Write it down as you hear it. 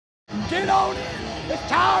Get on in. It's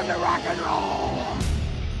time to rock and roll.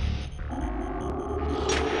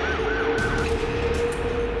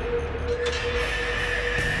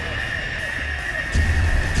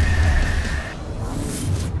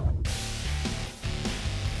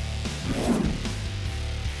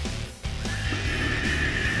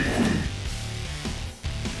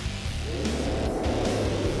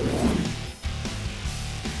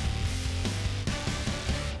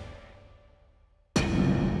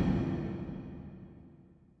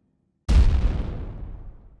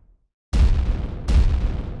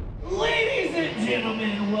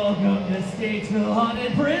 Gentlemen, welcome to Statesville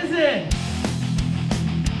Haunted Prison!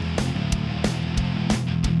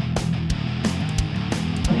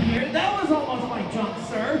 That was almost my jump,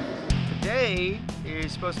 sir! Today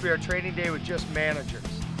is supposed to be our training day with just managers,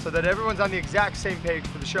 so that everyone's on the exact same page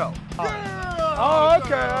for the show. Oh,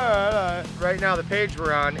 okay, all right. Right now, the page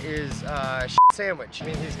we're on is sandwich. I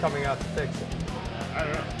mean, he's coming out to fix it. I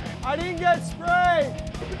don't know. I didn't get sprayed!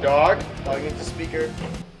 The dog, plugging into speaker.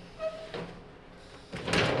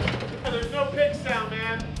 There's no pig sound,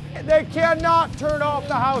 man. They cannot turn off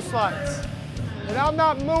the house lights. And I'm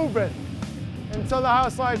not moving until the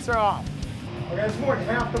house lights are off. Okay, there's more than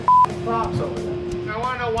half the props over there. I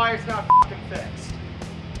want to know why it's not fixed.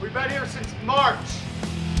 We've been here since March.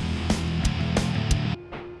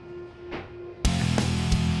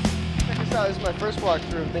 Check this out, this is my first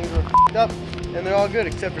walkthrough. Things were up, and they're all good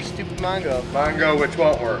except for stupid Mongo. Mongo, which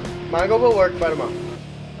won't work. Mongo will work by tomorrow.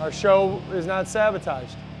 Our show is not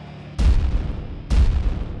sabotaged.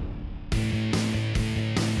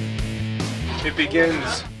 It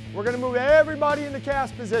begins. We're gonna move everybody into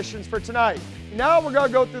cast positions for tonight. Now we're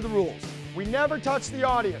gonna go through the rules. We never touch the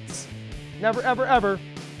audience. Never, ever, ever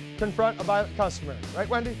confront a violent customer. Right,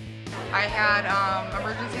 Wendy? I had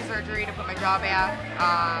emergency surgery to put my jaw back,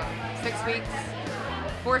 6 weeks,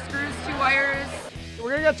 4 screws, 2 wires.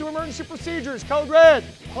 We're gonna get to emergency procedures. Code red.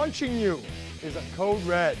 Punching you is a code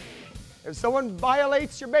red. If someone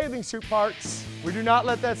violates your bathing suit parts, we do not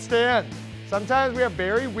let that stand. Sometimes we have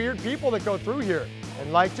very weird people that go through here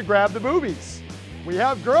and like to grab the boobies. We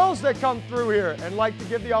have girls that come through here and like to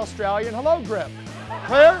give the Australian hello grip.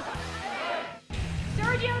 Clear?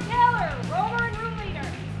 Sergio Taylor, rover and room leader.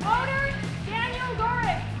 Owner, Daniel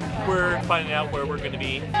Gorin. We're finding out where we're going to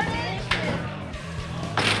be. COT!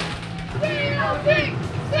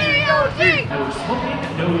 COT! No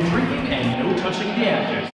smoking, no drinking, and no touching the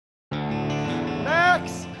actors.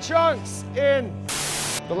 Max Chunks in.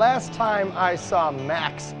 The last time I saw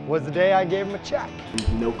Max was the day I gave him a check.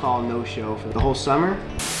 No call, no show for the whole summer.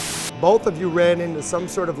 Both of you ran into some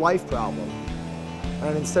sort of life problem.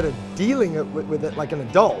 And instead of dealing with it like an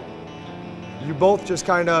adult, you both just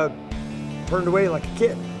kind of turned away like a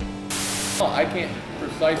kid. Well, I can't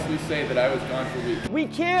precisely say that I was gone for weeks. We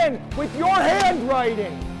can, with your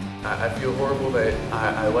handwriting. I feel horrible that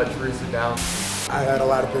I let Teresa down. I had a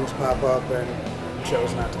lot of things pop up and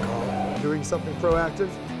chose not to call. Doing something proactive.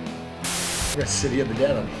 I got City of the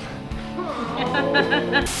Dead.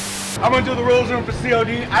 I'm gonna do the rules room for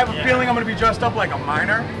COD. I have a feeling I'm gonna be dressed up like a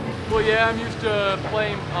miner. Well, yeah, I'm used to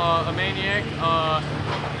playing a maniac,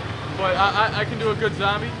 but I can do a good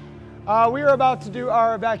zombie. We are about to do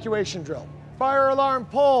our evacuation drill. Fire alarm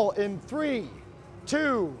pull in 3,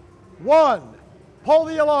 2, 1. Pull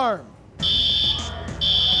the alarm.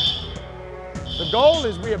 The goal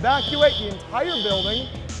is we evacuate the entire building,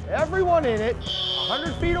 everyone in it,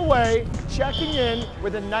 100 feet away, checking in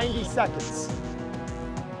within 90 seconds.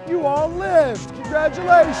 You all lived.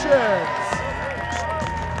 Congratulations.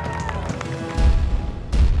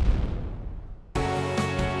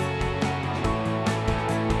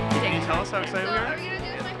 Can you tell us how excited we are?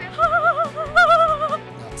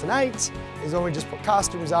 Tonight is when we just put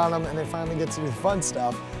costumes on them and they finally get to do the fun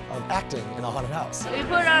stuff of acting in a haunted house. We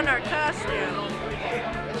put on our costume,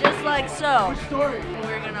 just like so.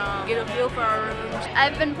 We're gonna get a feel for our rooms.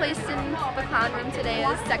 I've been placed in the clown room today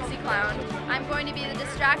as sexy clown. I'm going to be the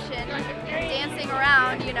distraction, dancing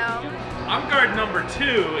around, you know. I'm guard number 2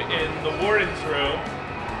 in the warden's room.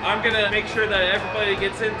 I'm gonna make sure that everybody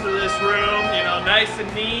gets into this room, you know, nice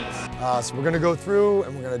and neat. So we're gonna go through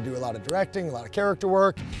and we're gonna do a lot of directing, a lot of character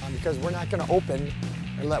work, because we're not gonna open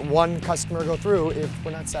and let one customer go through if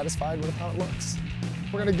we're not satisfied with how it looks.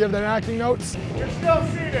 We're gonna give them acting notes. You're still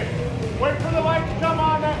seated. Wait for the light to come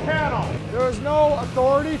on that panel. There is no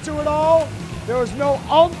authority to it all. There is no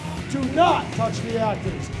umph. Do not touch the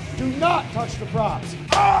actors. Do not touch the props.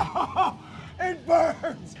 Oh, it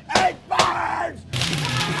burns! It burns!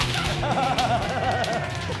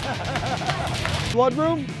 Blood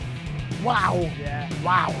room? Wow. Yeah.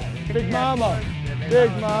 Wow. Big Mama.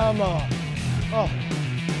 Big Mama. Oh.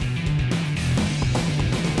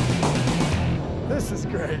 This is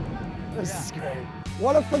great. This is great.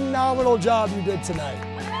 What a phenomenal job you did tonight.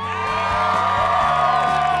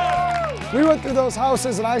 We went through those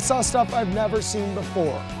houses and I saw stuff I've never seen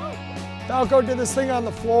before. Falco did this thing on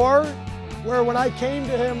the floor where when I came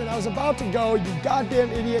to him and I was about to go, you goddamn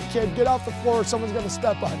idiot kid, get off the floor, someone's gonna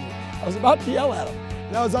step on you. I was about to yell at him.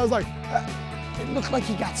 And I was like, it looked like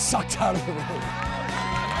he got sucked out of the room.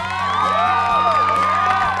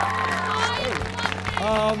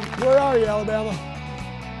 Where are you, Alabama?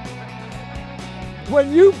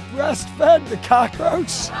 When you breastfed the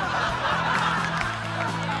cockroach,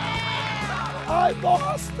 I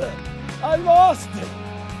lost it. I lost it.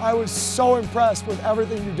 I was so impressed with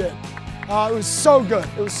everything you did. It was so good.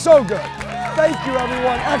 It was so good. Thank you,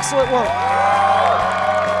 everyone. Excellent work.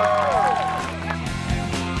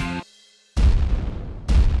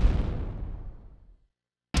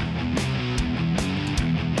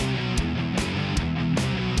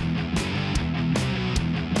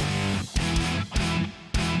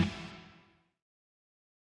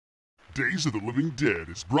 Days of the Living Dead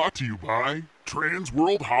is brought to you by Trans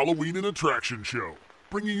World Halloween and Attraction Show,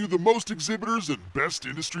 bringing you the most exhibitors and best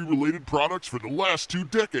industry-related products for the last 2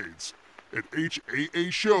 decades at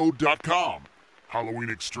HAAshow.com. Halloween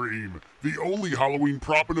Extreme, the only Halloween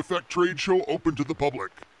prop and effect trade show open to the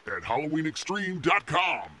public at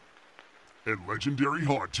HalloweenExtreme.com. And Legendary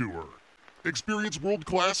Haunt Tour. Experience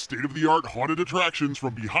world-class, state-of-the-art haunted attractions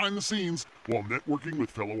from behind the scenes while networking with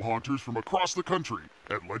fellow haunters from across the country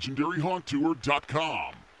at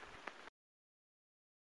LegendaryHauntTour.com.